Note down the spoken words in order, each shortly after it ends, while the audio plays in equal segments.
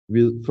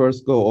We'll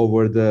first go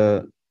over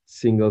the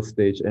single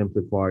stage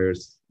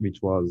amplifiers,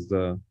 which was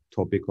the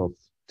topic of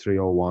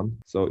 301.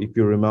 So if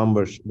you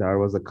remember, there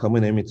was a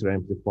common emitter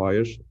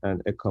amplifier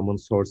and a common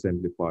source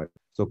amplifier.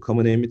 So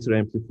common emitter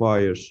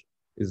amplifier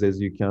is, as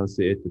you can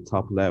see at the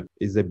top left,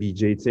 is a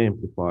BJT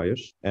amplifier,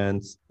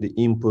 and the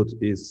input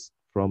is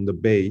from the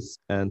base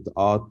and the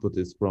output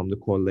is from the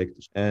collector.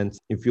 And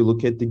if you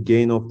look at the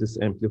gain of this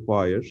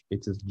amplifier,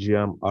 it is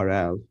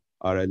GM-RL.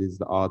 RL is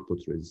the output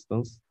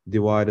resistance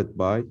divided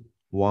by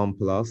 1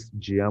 plus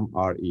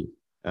GM-RE.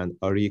 And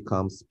RE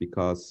comes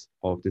because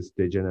of this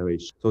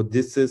degeneration. So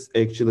this is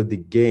actually the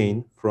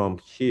gain from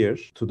here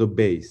to the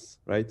base,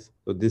 right?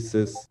 So this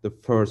is the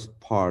first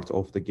part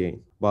of the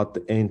gain. But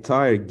the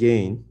entire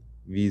gain,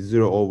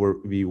 V0 over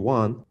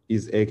V1,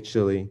 is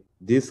actually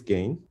this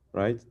gain,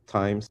 right,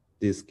 times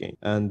this gain.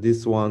 And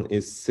this one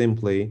is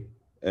simply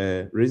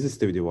a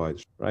resistive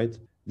divider, right?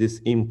 This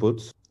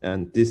input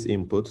and this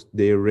input,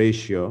 their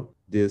ratio,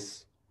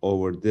 this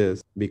over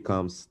this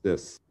becomes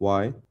this.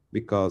 Why?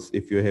 Because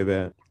if you have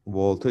a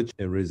voltage,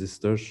 a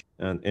resistor,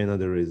 and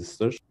another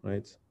resistor,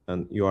 right?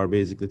 And you are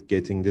basically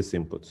getting this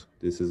input.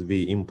 This is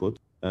V input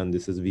and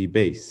this is V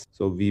base.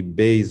 So V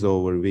base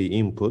over V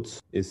input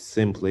is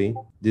simply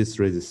this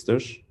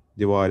resistor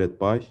divided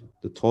by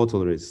the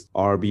total resistance.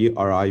 RB,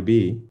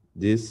 RIB,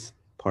 this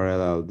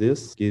parallel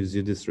this gives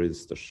you this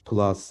resistor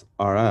plus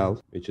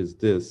RL, which is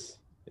this,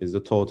 is the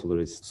total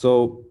resistance.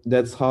 So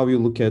that's how you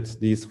look at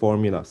these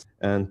formulas.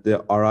 And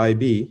the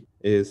RIB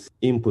is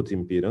input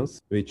impedance,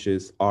 which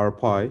is R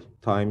pi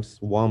times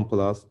 1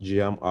 plus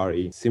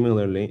GM-RE.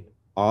 Similarly,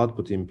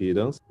 output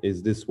impedance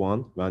is this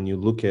one when you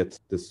look at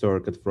the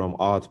circuit from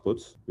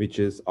output, which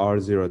is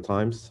R0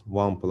 times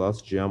 1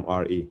 plus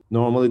GM-RE.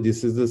 Normally,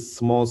 this is the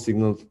small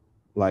signal,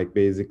 like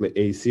basically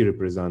AC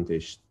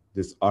representation.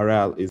 This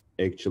RL is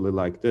actually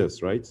like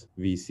this, right?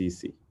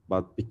 VCC.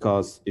 But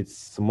because it's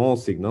small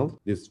signal,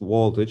 this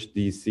voltage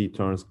DC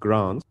turns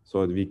ground,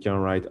 so we can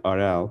write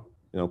RL,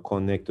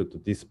 connected to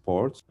this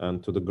port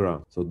and to the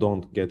ground. So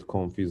don't get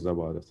confused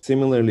about it.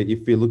 Similarly,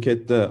 if we look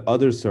at the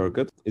other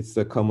circuit, it's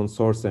a common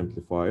source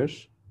amplifier.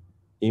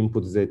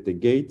 Input is at the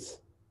gate,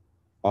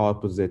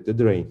 output is at the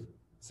drain.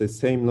 It's the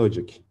same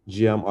logic.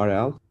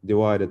 GM-RL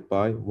divided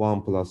by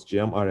 1 plus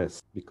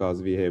GM-RS,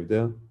 because we have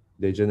the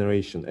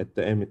degeneration at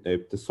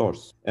the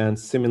source. And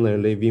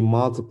similarly, we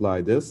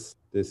multiply this.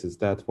 This is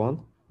that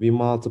one. We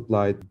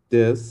multiply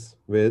this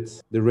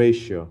with the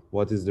ratio.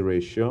 What is the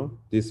ratio?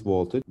 This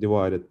voltage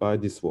divided by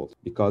this voltage.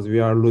 Because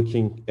we are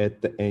looking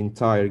at the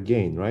entire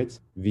gain, right?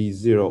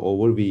 V0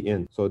 over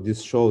Vin. So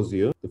this shows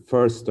you the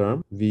first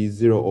term,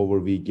 V0 over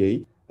V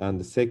gate, and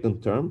the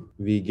second term,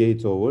 V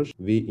gate over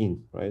V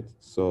in, right?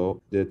 So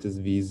that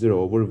is V0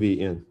 over V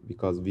in,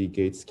 because V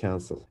gates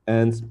cancel.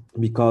 And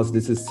because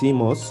this is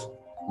CMOS,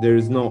 there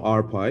is no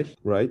R pi,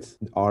 right?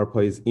 R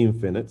pi is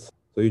infinite.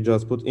 So you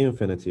just put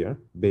infinite here,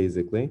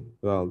 basically.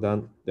 Well,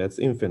 then that's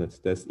infinite.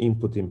 That's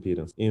input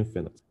impedance,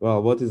 infinite.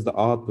 Well, what is the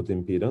output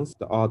impedance?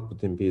 The output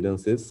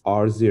impedance is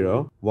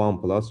R0, 1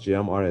 plus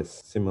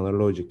GM-RS. Similar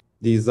logic.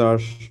 These are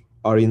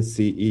R in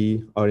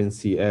CE, R in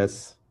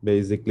CS.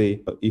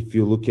 Basically, if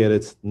you look at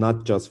it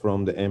not just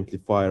from the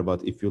amplifier,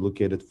 but if you look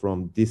at it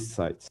from this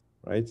side,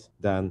 right?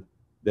 Then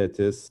that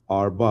is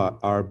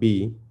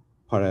RB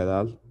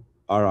parallel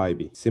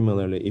RIB.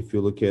 Similarly, if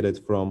you look at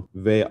it from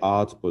V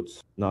output,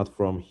 not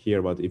from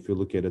here, but if you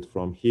look at it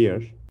from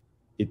here,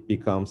 it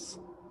becomes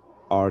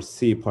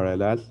RC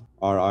parallel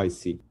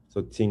RIC.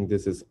 So think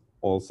this is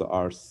also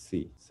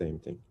RC, same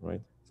thing,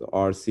 right? So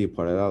RC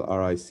parallel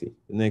RIC.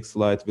 The next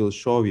slide will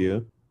show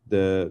you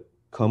the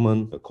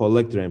common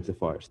collector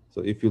amplifiers.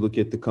 So if you look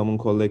at the common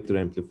collector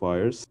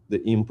amplifiers,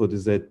 the input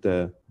is at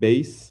the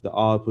base, the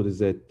output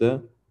is at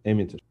the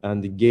emitter,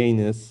 and the gain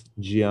is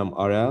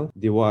GM-RL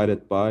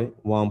divided by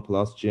 1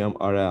 plus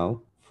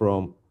GM-RL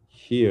from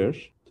here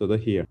to the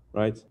here,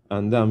 right?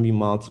 And then we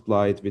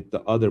multiply it with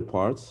the other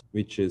parts,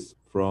 which is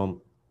from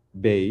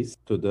base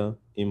to the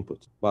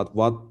input. But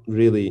what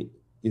really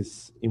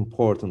is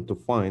important to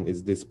find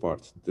is this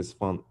part. This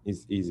one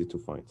is easy to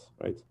find,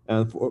 right?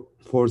 And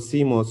for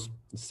CMOS,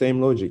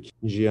 same logic,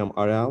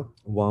 GM-RL,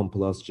 1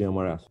 plus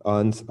GM-RL.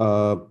 And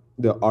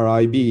the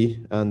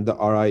RIB and the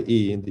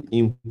RIE, the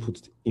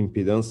input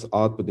impedance,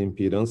 output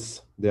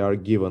impedance, they are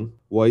given.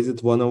 Why is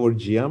it 1 over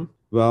GM?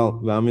 Well,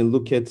 when we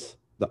look at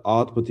the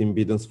output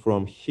impedance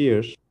from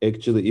here,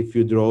 actually, if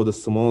you draw the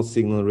small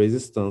signal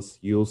resistance,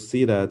 you'll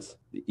see that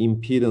the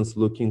impedance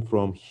looking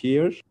from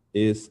here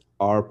is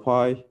R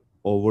pi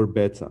over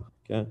beta.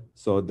 Okay,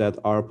 so that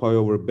R pi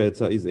over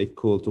beta is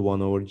equal to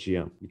 1 over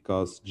GM,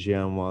 because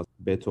GM was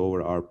beta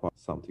over R pi,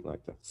 something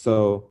like that.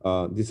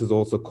 So this is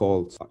also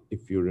called,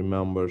 if you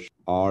remember,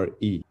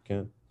 RE.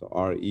 Okay, so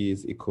RE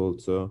is equal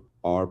to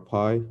R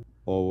pi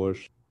over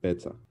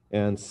beta.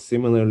 And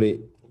similarly,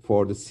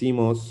 for the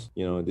CMOS,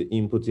 the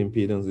input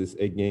impedance is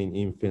again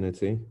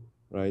infinity,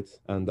 right?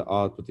 And the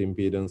output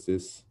impedance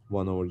is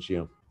 1 over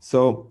GM.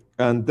 So,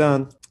 and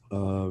then,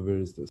 where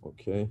is this?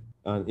 Okay.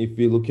 And if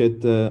we look at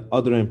the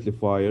other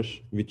amplifier,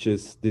 which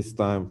is this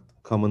time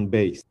common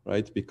base,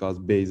 right? Because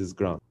base is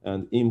ground.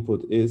 And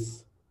input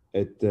is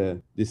at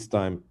the, this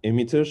time,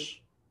 emitter,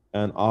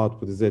 and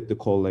output is at the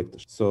collector.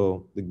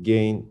 So the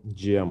gain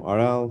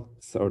GMRL,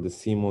 or the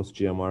CMOS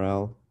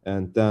GMRL,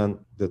 and then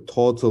the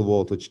total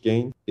voltage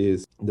gain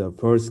is the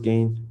first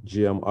gain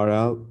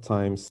GMRL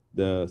times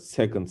the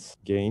second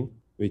gain,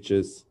 which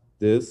is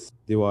this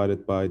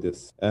divided by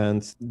this.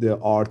 And the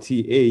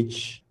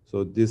RTH,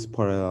 so this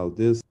parallel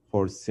this,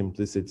 for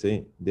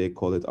simplicity, they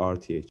call it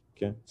RTH,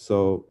 okay?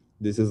 So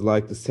this is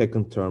like the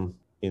second term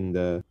in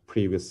the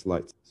previous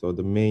slide. So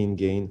the main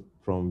gain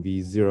from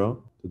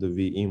V0 to the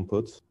V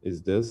input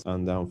is this,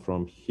 and then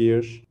from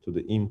here to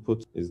the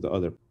input is the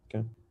other,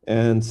 okay?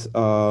 And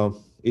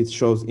it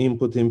shows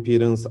input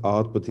impedance,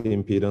 output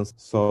impedance.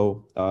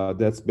 So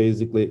that's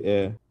basically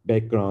a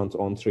background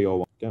on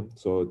 301. Okay?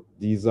 So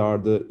these are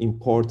the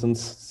important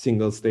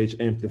single stage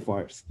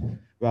amplifiers.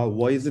 Well,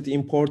 why is it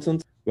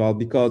important? Well,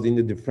 because in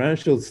the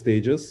differential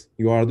stages,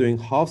 you are doing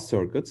half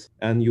circuits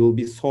and you'll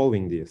be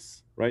solving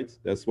this, right?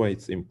 That's why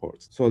it's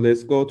important. So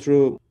let's go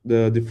through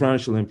the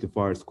differential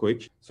amplifiers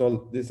quick.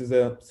 So this is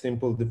a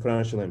simple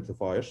differential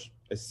amplifier,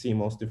 a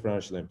CMOS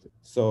differential amplifier.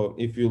 So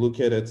if you look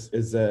at it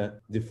as a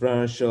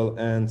differential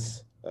and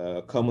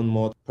common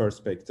mode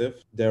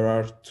perspective, there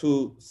are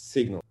two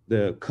signals.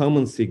 The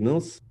common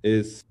signals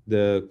is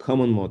the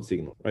common mode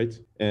signal, right?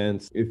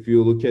 And if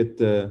you look at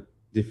the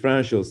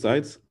differential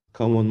sides,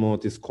 common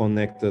mode is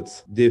connected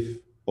diff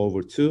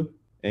over 2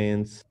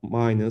 and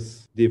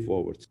minus diff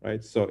over 2,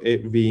 right? So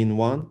V in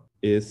 1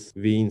 is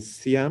V in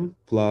Cm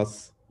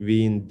plus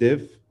V in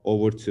diff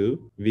over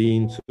 2. V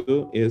in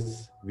 2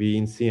 is V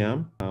in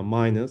Cm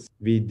minus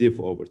V diff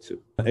over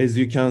 2. As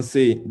you can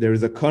see, there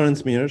is a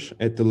current mirror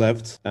at the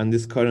left, and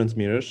this current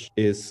mirror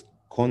is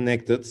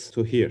connected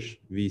to here,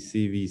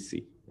 VC,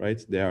 VC,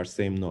 right? They are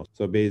same node.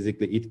 So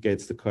basically it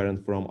gets the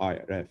current from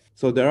IRF.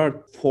 So there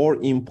are four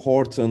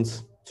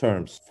important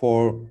terms,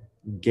 four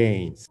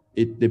gains.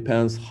 It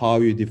depends how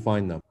you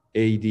define them.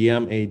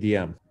 ADM,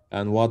 ADM.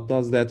 And what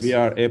does that? We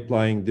are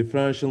applying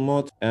differential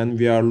mode and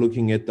we are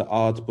looking at the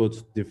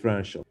output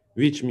differential,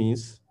 which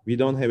means we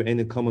don't have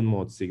any common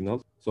mode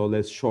signal. So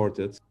let's short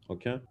it,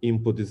 okay?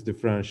 Input is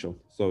differential.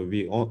 So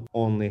we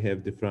only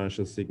have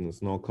differential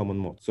signals, no common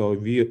mode. So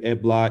you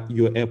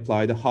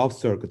apply the half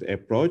circuit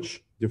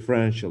approach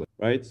differentially,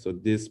 right? So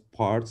this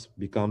part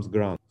becomes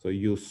ground. So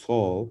you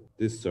solve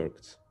this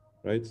circuit,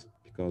 right?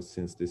 Because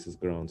since this is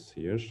ground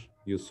here,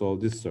 you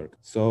solve this circuit.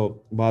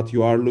 So, but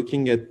you are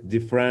looking at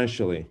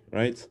differentially,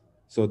 right?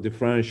 So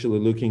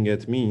differentially looking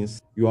at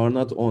means you are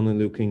not only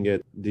looking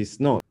at this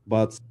node,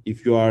 but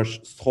if you are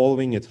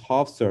solving it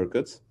half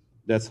circuits,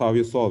 that's how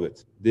you solve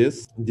it.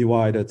 This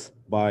divided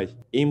by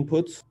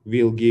input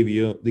will give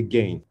you the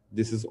gain.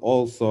 This is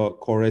also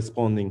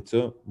corresponding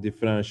to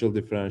differential,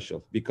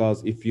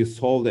 because if you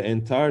solve the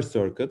entire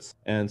circuit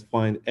and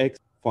find x,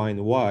 find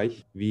y,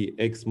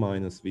 Vx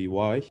minus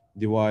Vy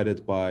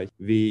divided by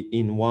V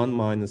in 1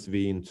 minus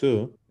V in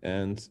 2,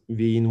 and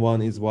V in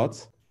 1 is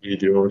what?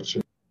 VD over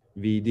 2.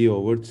 Vd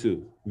over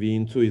 2. V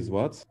in 2 is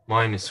what?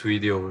 Minus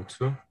Vd over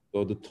 2.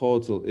 So the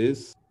total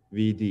is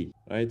Vd,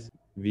 right?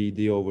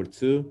 Vd over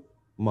 2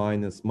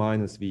 minus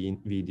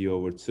Vd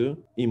over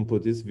 2.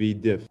 Input is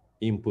Vdiff,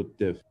 input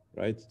diff,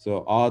 right?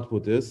 So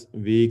output is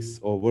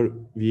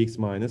Vx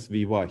minus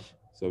Vy.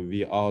 So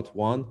V out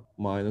 1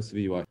 minus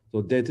Vy.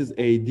 So that is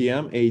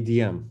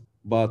ADM.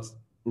 But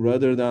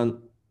rather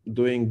than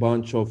doing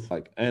bunch of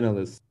like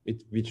analysis,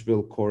 which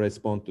will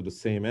correspond to the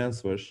same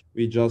answers,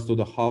 we just do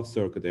the half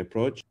circuit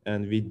approach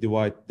and we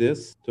divide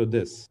this to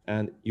this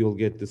and you'll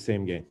get the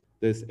same gain.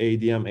 This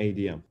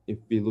ADM. If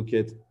we look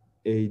at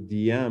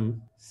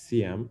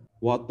Adm-cm,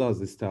 what does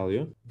this tell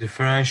you?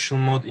 Differential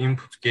mode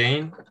input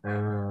gain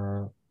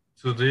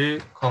to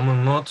the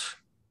common mode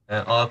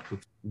output.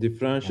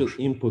 Differential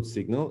input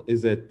signal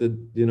is at the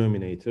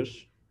denominator,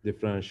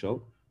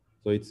 differential.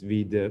 So it's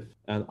Vdiff,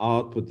 and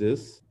output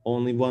is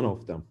only one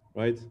of them,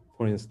 right?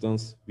 For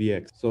instance,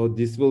 Vx. So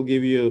this will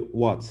give you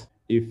what?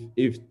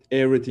 If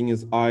everything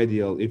is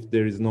ideal, if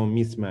there is no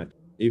mismatch,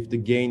 if the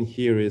gain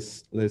here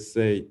is, let's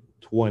say,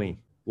 20,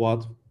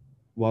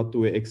 what do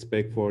we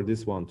expect for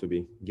this one to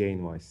be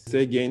gain-wise?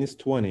 Say gain is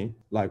 20,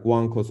 like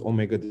 1 cos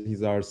omega t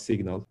is our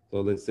signal.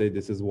 So let's say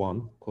this is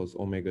 1 cos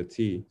omega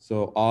t.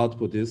 So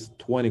output is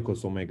 20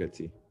 cos omega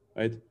t,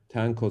 right?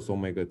 10 cos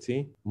omega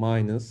t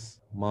minus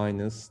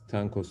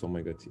 10 cos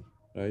omega t,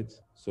 right?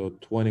 So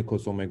 20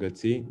 cos omega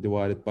t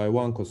divided by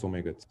 1 cos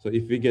omega t. So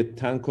if we get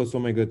 10 cos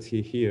omega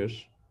t here,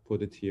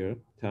 put it here,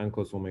 10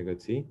 cos omega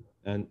t,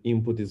 and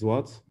input is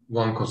what?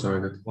 1 cos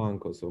omega t. 1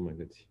 cos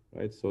omega t,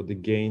 right? So the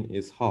gain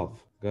is half.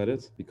 Got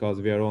it?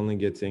 Because we are only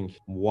getting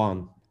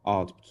one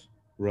output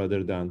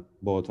rather than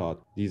both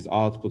outputs. These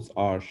outputs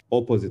are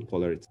opposite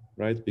polarity,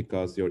 right?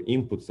 Because your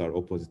inputs are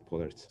opposite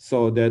polarity.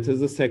 So that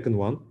is the second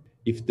one.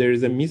 If there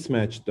is a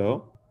mismatch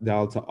though,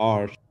 delta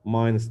R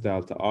minus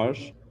delta R,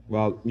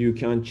 well, you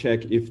can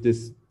check if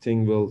this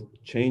thing will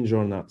change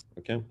or not,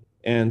 okay?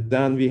 And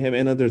then we have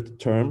another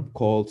term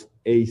called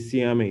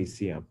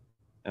Acm.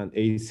 And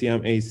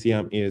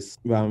Acm is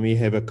when we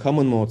have a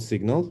common mode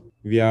signal,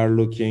 we are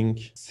looking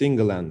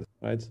single-ended,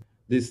 right?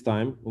 This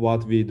time,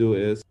 what we do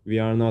is we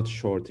are not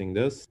shorting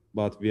this,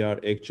 but we are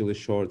actually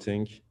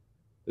shorting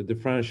the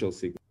differential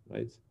signal,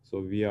 right? So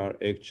we are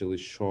actually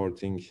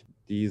shorting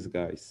these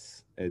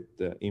guys at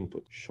the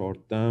input.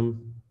 Short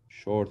them,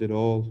 short it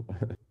all,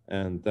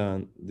 and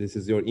then this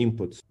is your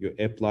input. You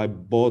apply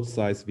both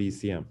sides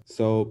VCM.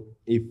 So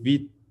if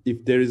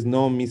there is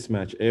no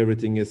mismatch,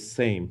 everything is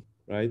same,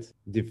 right?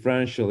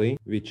 Differentially,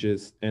 which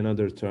is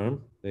another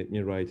term. Let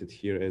me write it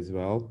here as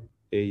well.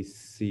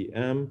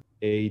 Acm,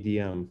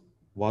 Adm.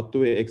 What do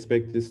we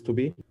expect this to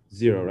be?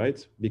 0,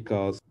 right?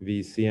 Because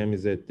VCM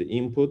is at the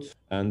input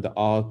and the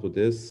output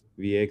is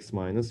Vx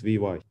minus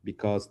Vy.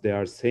 Because they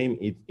are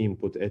same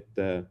input at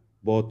the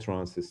both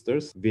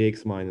transistors,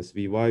 Vx minus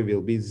Vy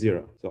will be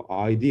 0. So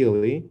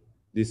ideally,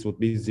 this would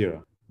be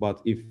 0.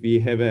 But if we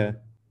have a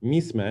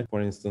mismatch,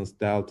 for instance,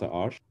 delta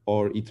R,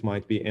 or it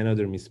might be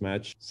another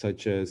mismatch,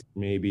 such as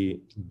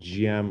maybe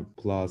Gm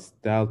plus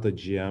delta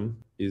Gm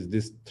is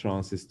this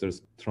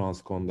transistor's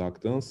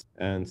transconductance,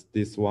 and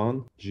this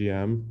one,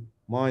 Gm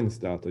minus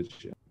delta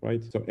Gm,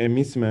 right? So a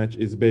mismatch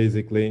is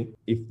basically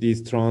if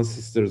these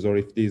transistors or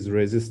if these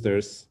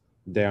resistors,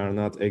 they are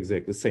not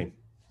exactly the same,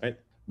 right?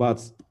 But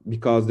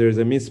because there's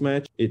a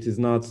mismatch, it is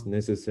not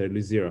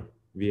necessarily 0.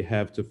 We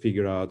have to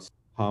figure out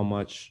how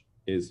much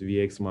is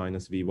Vx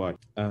minus Vy,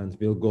 and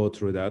we'll go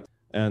through that.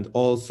 And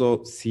also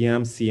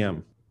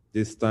Acm-cm.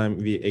 This time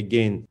we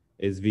again,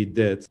 as we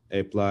did,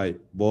 apply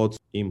both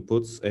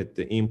inputs at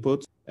the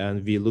input,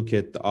 and we look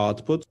at the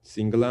output,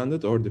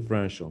 single-ended or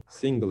differential.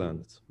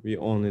 Single-ended. We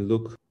only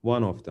look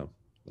one of them,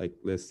 like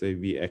let's say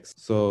Vx.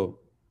 So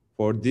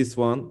for this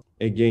one,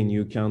 again,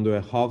 you can do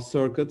a half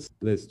circuit.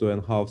 Let's do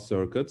a half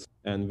circuit.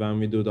 And when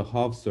we do the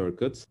half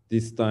circuit,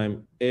 this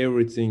time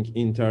everything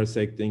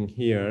intersecting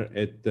here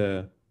at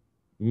the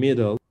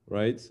middle,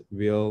 right,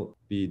 will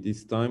be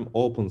this time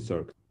open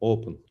circuit.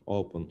 Open,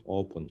 open,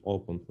 open,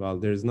 open. Well,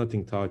 there's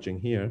nothing touching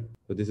here,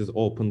 but this is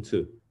open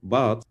too.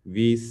 But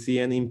we see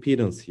an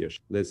impedance here.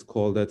 Let's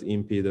call that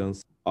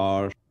impedance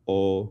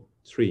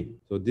RO3.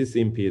 So this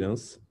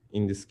impedance,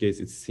 in this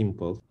case, it's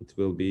simple. It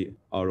will be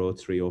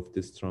RO3 of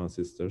this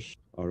transistor,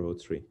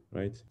 RO3,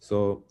 right?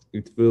 So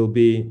it will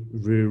be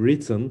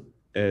rewritten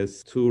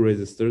as two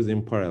resistors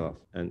in parallel,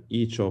 and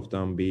each of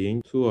them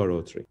being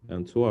 2RO3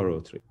 and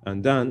 2RO3.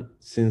 And then,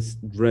 since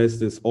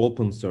rest is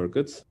open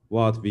circuits,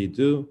 what we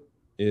do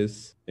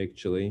is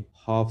actually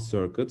half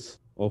circuits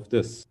of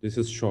this. This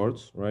is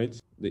short, right?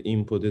 The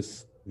input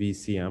is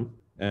VCM,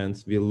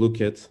 and we look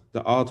at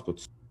the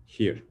output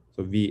here.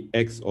 So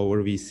Vx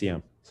over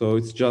VCM. So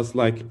it's just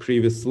like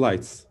previous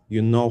slides.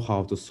 You know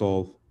how to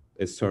solve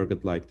a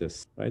circuit like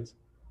this, right?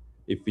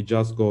 If we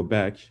just go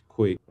back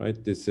quick,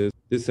 right? This is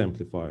this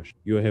amplifier.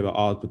 You have an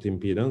output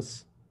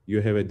impedance,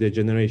 you have a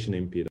degeneration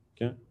impedance,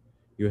 okay?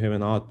 You have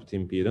an output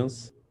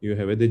impedance, you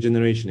have a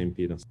degeneration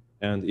impedance.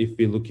 And if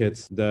we look at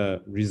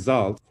the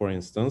result, for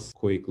instance,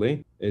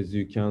 quickly, as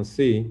you can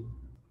see,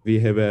 we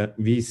have a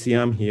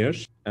VCM here,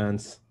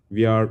 and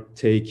we are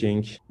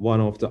taking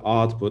one of the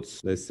outputs,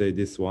 let's say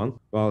this one.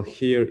 Well,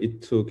 here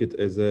it took it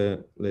as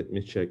a, let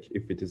me check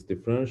if it is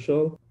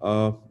differential.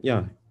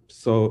 Yeah,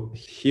 so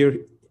here,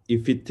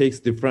 if it takes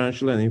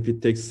differential and if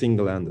it takes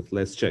single-ended,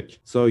 let's check.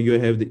 So you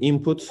have the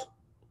input,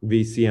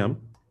 VCM,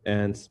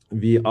 and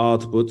V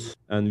output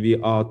and V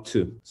out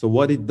 2. So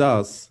what it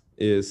does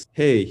is,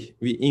 hey,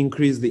 we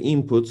increase the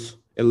input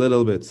a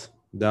little bit,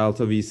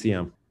 delta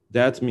VCM.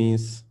 That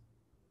means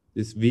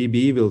this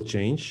VB will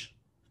change,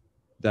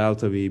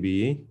 delta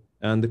VB,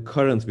 and the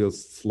current will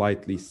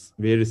slightly,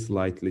 very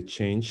slightly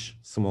change,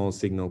 small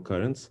signal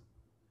current.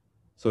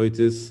 So it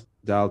is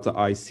delta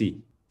IC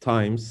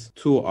times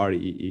 2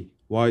 REE.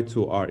 Why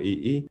 2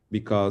 REE?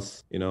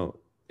 Because, you know,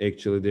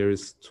 actually there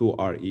is 2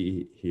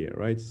 REE here,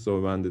 right? So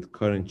when the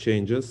current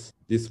changes,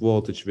 this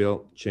voltage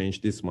will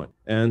change this much.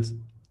 And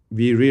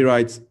we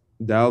rewrite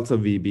delta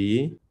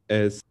VBE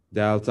as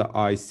delta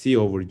IC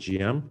over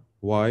GM.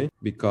 Why?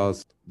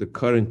 Because the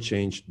current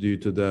change due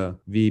to the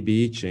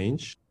VBE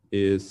change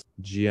is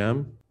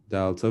GM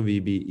delta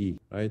VBE,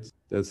 right?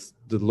 That's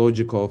the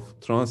logic of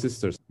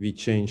transistors. We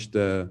change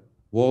the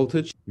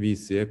voltage, we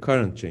see a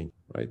current change,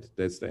 right?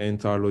 That's the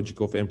entire logic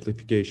of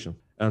amplification.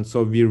 And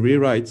so we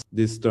rewrite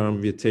this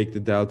term, we take the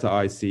delta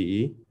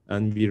ICE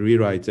and we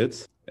rewrite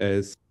it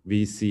as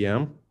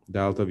VCM,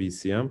 delta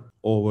VCM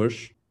over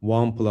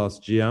 1 plus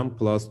GM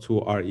plus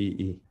 2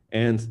 REE.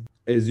 And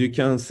as you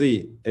can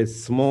see, a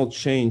small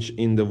change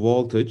in the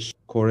voltage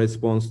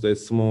corresponds to a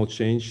small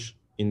change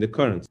in the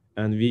current.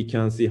 And we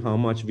can see how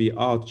much V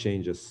out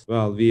changes.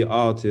 Well, V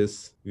out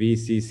is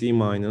VCC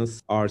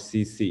minus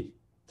RCC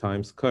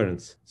times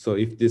current. So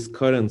if this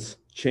current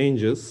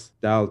changes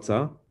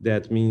delta,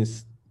 that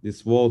means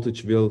this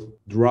voltage will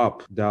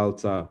drop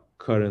delta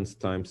current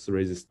times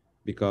resistance,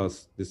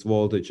 because this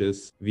voltage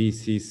is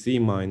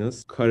VCC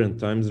minus current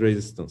times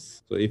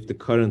resistance. So if the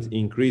current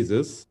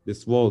increases,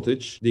 this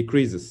voltage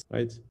decreases,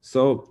 right?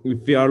 So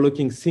if we are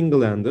looking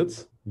single-ended,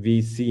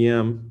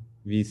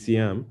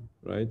 VCM,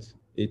 right?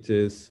 it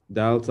is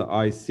delta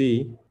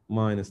IC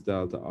minus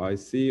delta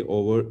IC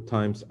over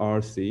times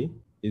RC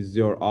is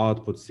your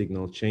output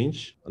signal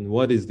change. And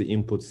what is the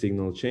input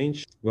signal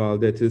change? Well,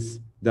 that is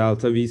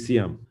delta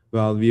VCM.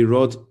 Well, we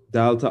wrote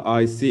delta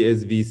IC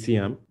as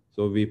VCM,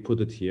 so we put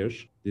it here,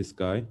 this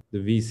guy. The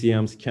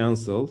VCMs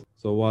cancel,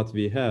 so what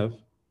we have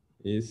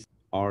is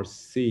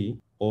RC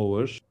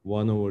over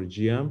 1 over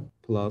GM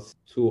plus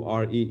 2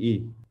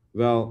 REE.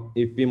 Well,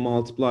 if we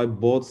multiply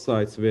both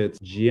sides with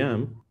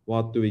GM,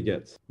 what do we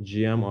get?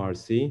 GM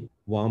RC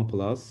 1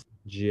 plus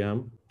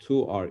GM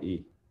 2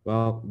 RE.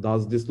 Well,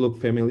 does this look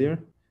familiar?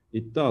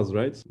 It does,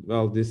 right?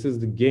 Well, this is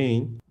the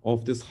gain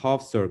of this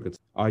half circuit.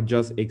 I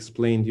just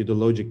explained you the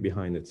logic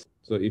behind it.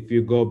 So if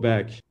you go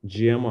back,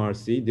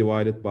 GM-RC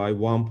divided by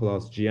 1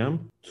 plus GM,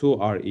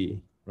 2RE,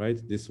 right?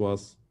 This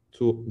was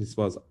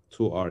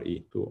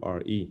 2RE,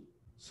 2RE.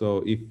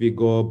 So if we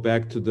go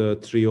back to the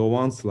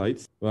 301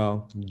 slides,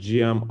 well,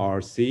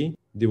 GM-RC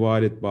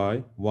divided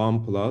by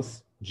 1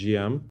 plus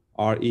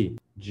GM-RE.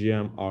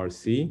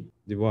 GM-RC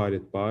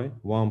divided by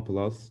 1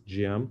 plus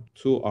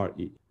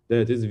GM-2RE.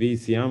 That is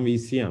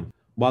VCM.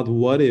 But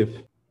what if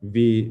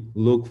we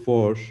look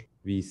for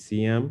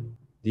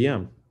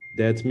VCM-dm?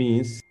 That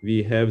means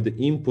we have the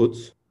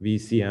input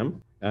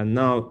VCM and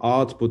now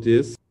output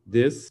is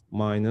this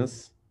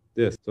minus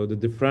this. So the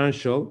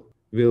differential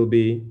will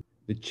be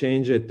the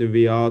change at the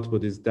V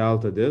output is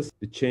delta this.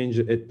 The change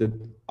at the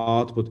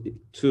output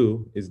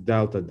 2 is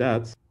delta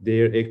that.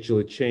 Their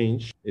actual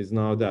change is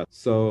now that.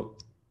 So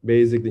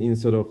basically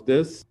instead of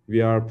this, we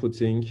are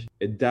putting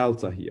a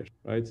delta here,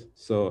 right?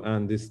 So,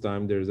 and this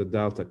time there is a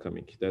delta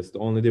coming. That's the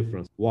only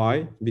difference.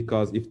 Why?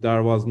 Because if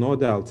there was no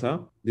delta,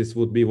 this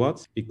would be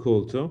what?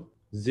 Equal to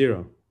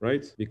 0,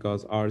 right?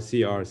 Because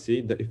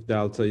RC, if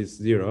delta is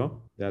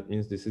 0, that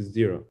means this is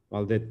 0.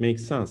 Well, that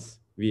makes sense.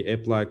 We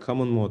apply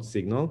common mode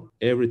signal,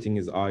 everything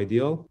is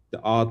ideal, the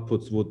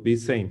outputs would be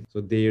same,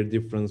 so their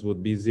difference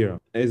would be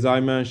 0. As I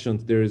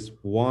mentioned, there is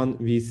one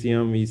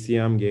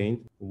VCM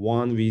gain,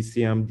 one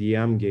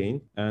VCM-dm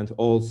gain, and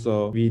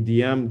also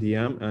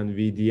VDM-dm and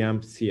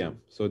VDM-cm.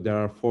 So there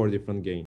are 4 different gains.